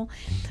possible,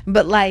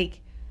 but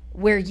like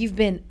where you've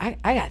been, I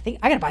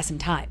gotta buy some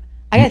time.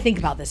 I got to think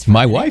about this.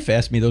 My wife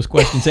asks me those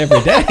questions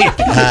every day.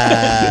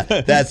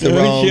 That's the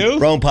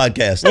wrong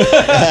podcast.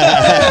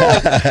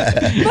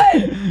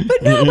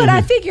 but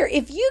I figure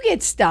if you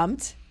get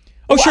stumped.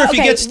 Oh, sure, if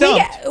you get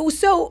stumped.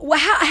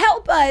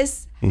 Help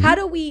us. Mm-hmm. How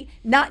do we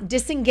not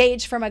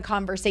disengage from a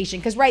conversation?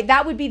 Because, right,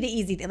 that would be the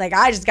easy thing. Like,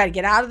 I just got to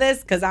get out of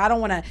this because I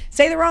don't want to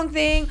say the wrong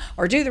thing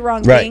or do the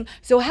wrong thing.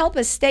 So help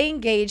us stay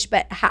engaged.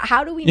 But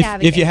how do we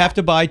navigate? If you have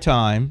to buy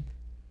time,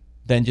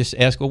 then just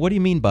ask, well, what do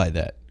you mean by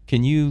that?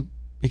 Can you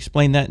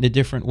explain that in a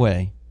different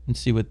way, and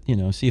see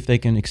if they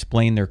can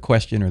explain their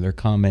question or their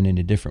comment in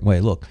a different way.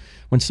 Look,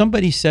 when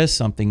somebody says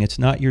something, it's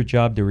not your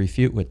job to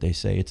refute what they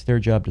say. It's their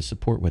job to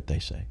support what they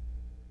say.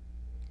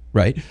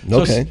 Right?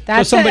 Okay.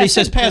 So somebody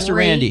says, Pastor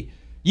Randy,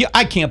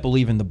 I can't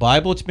believe in the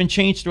Bible. It's been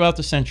changed throughout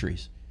the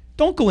centuries.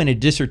 Don't go into a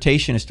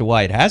dissertation as to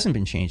why it hasn't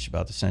been changed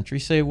throughout the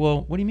centuries. Say,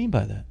 well, what do you mean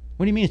by that?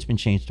 What do you mean it's been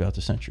changed throughout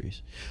the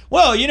centuries?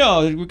 Well,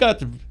 we got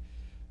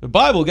the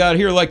Bible got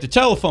here like the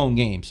telephone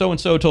game.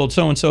 So-and-so told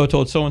so-and-so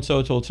told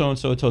so-and-so told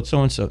so-and-so told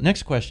so-and-so.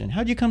 Next question.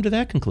 How do you come to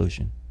that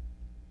conclusion?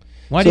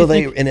 Why do you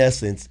think? In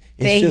essence,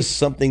 it's just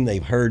something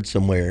they've heard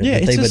somewhere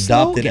that it's they've a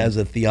adopted slogan. as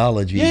a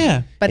theology.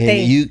 Yeah. But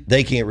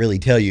they can't really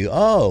tell you,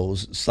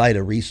 cite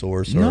a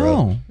resource.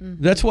 No.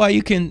 That's why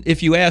you can,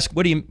 if you ask,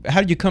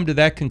 how did you come to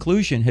that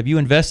conclusion? Have you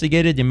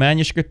investigated the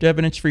manuscript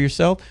evidence for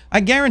yourself?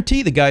 I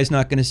guarantee the guy's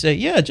not going to say,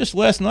 just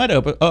last night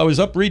I was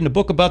up reading a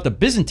book about the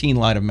Byzantine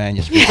line of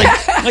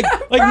manuscripts. Like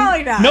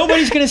Probably not.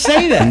 Nobody's going to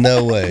say that.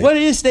 No way. What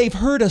it is, they've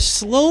heard a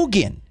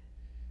slogan.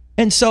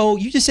 And so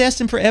you just ask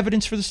them for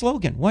evidence for the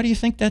slogan. Why do you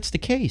think that's the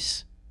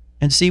case?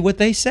 And see what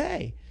they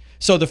say.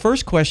 So the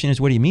first question is,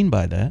 what do you mean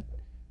by that?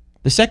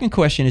 The second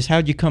question is,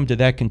 how did you come to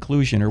that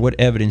conclusion, or what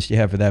evidence do you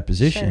have for that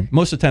position? Sure.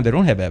 Most of the time they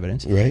don't have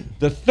evidence. Right.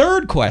 The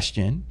third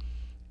question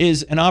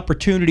is an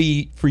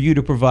opportunity for you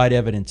to provide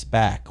evidence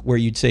back, where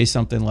you'd say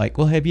something like,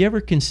 well, have you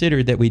ever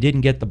considered that we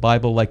didn't get the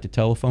Bible like the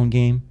telephone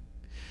game?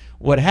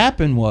 What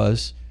happened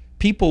was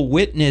people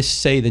witnessed,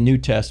 say, the New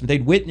Testament.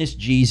 They'd witness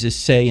Jesus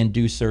say and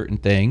do certain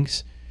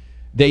things.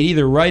 They'd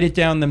either write it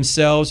down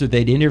themselves or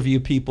they'd interview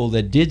people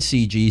that did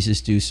see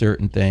Jesus do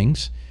certain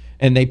things.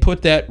 And they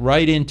put that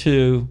right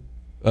into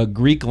a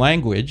Greek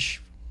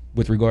language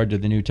with regard to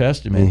the New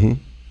Testament. Mm-hmm.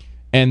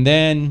 And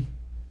then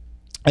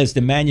as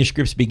the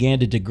manuscripts began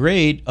to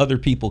degrade, other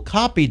people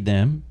copied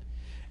them.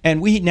 And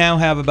we now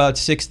have about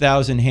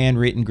 6,000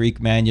 handwritten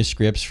Greek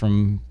manuscripts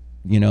from,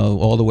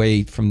 all the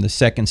way from the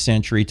 2nd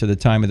century to the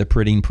time of the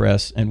printing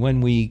press. And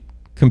when we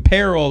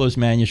compare all those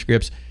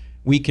manuscripts,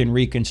 we can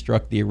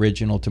reconstruct the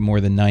original to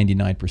more than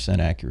 99%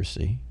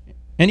 accuracy.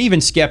 And even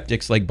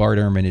skeptics like Bart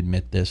Ehrman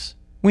admit this.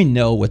 We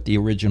know what the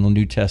original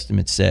New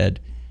Testament said.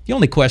 The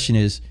only question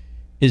is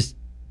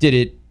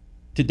did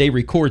they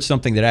record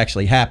something that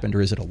actually happened,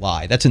 or is it a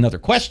lie? That's another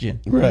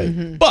question. Right.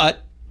 Mm-hmm.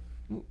 But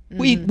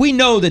we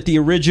know that the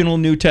original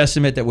New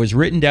Testament that was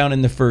written down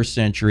in the 1st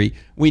century,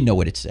 we know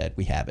what it said.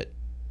 We have it.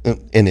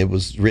 And it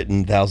was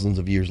written thousands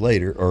of years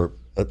later, or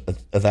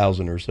a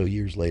thousand or so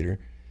years later,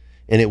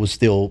 and it was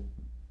still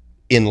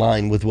in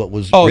line with what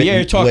was written.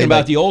 You're talking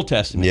about the Old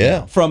Testament.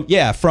 Yeah. From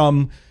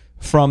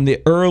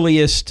the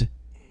earliest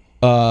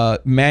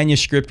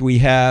manuscript we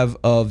have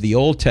of the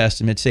Old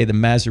Testament, say the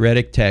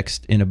Masoretic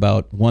text in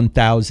about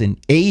 1000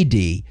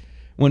 AD,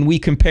 when we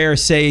compare,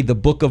 say, the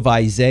book of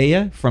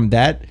Isaiah from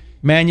that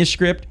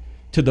manuscript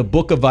to the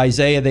book of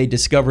Isaiah they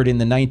discovered in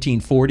the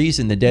 1940s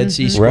in the Dead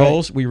Sea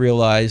Scrolls, we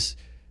realize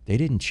they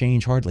didn't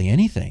change hardly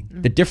anything.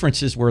 The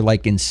differences were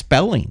like in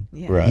spelling.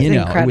 Yeah. Right.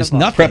 It was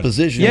nothing.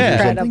 Prepositions or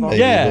something.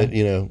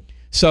 Incredible. But,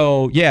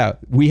 So,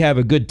 we have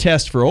a good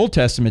test for Old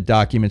Testament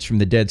documents from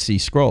the Dead Sea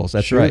Scrolls.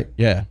 That's right.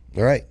 Yeah.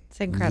 All right.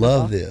 It's incredible.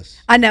 Love this.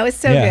 I know, it's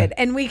so good.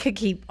 And we could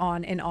keep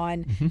on and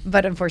on,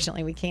 but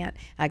unfortunately we can't,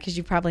 because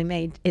you probably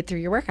made it through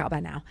your workout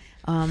by now,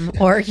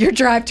 or your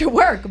drive to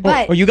work.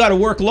 But or you got to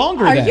work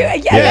longer then.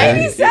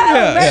 Maybe so.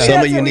 Maybe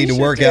Some of you need to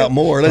work out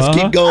more. Let's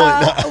keep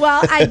going.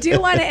 Well, I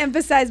do want to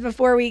emphasize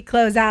before we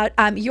close out,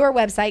 your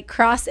website,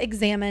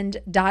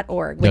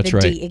 crossexamined.org, with That's a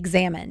right. D,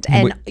 examined.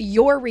 And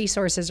your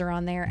resources are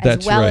on there,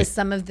 as well as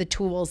some of the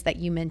tools that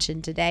you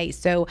mentioned today.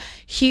 So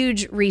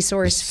huge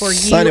resource for you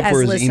Sign up as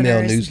for his listeners.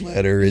 email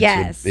newsletter.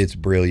 It's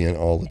brilliant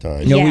all the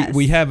time. You know, Yes.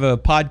 we have a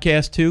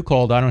podcast too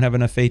called I Don't Have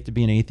Enough Faith to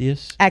Be an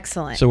Atheist.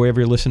 Excellent. So wherever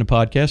you listen to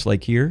podcasts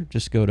like here,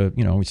 just go to,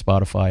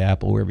 Spotify,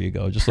 Apple, wherever you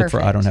go. Just look for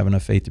I Perfect. Don't Have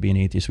Enough Faith to Be an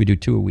Atheist. We do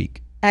 2 a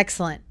week.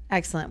 Excellent.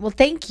 Well,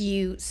 thank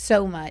you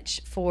so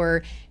much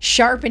for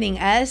sharpening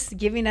us,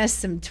 giving us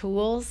some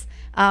tools.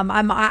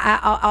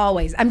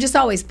 I'm just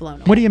always blown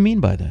away. What do you mean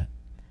by that?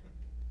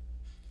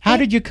 How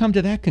did you come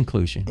to that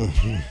conclusion?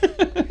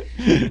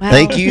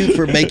 Thank you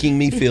for making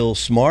me feel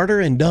smarter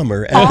and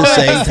dumber at All the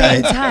same at the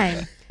same time.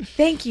 time.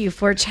 Thank you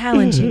for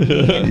challenging me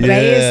in ways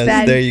Yes,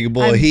 that there you go,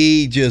 boy. I'm-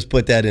 He just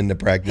put that into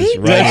practice He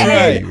right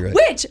did, away.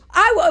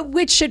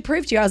 which should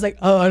prove to you. I was like,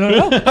 I don't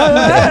know.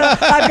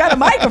 I've got a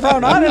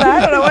microphone on and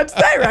I don't know what to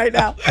say right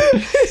now.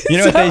 You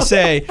know what they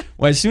say?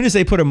 Well, as soon as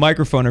they put a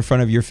microphone in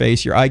front of your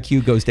face, your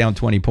IQ goes down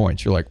 20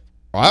 points. You're like,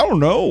 I don't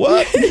know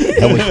what.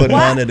 I would put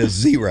mine at a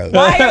 0.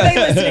 Why are they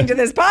listening to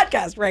this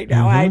podcast right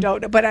now? I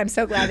don't know, but I'm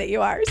so glad that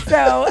you are.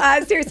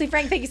 So seriously,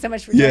 Frank, thank you so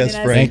much for joining us.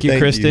 Frank. Thank you, Thank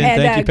you. Kristen.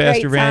 And, Thank you,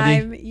 Pastor great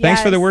Randy. time.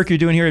 Thanks for the Yes. work you're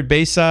doing here at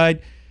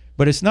Bayside.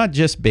 But it's not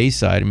just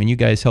Bayside. I mean, you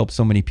guys help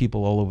so many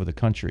people all over the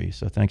country.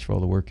 So thanks for all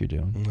the work you're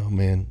doing. Oh,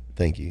 man.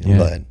 Thank you. I'm Yeah.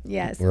 glad.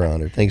 Yes. We're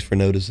honored. Thanks for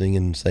noticing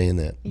and saying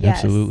that. Yes.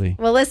 Absolutely.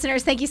 Well,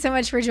 listeners, thank you so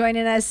much for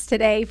joining us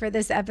today for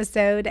this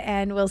episode,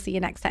 and we'll see you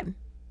next time.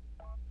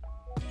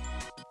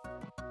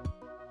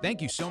 Thank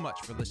you so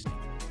much for listening.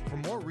 For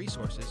more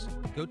resources,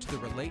 go to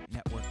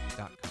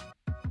theratenetwork.com.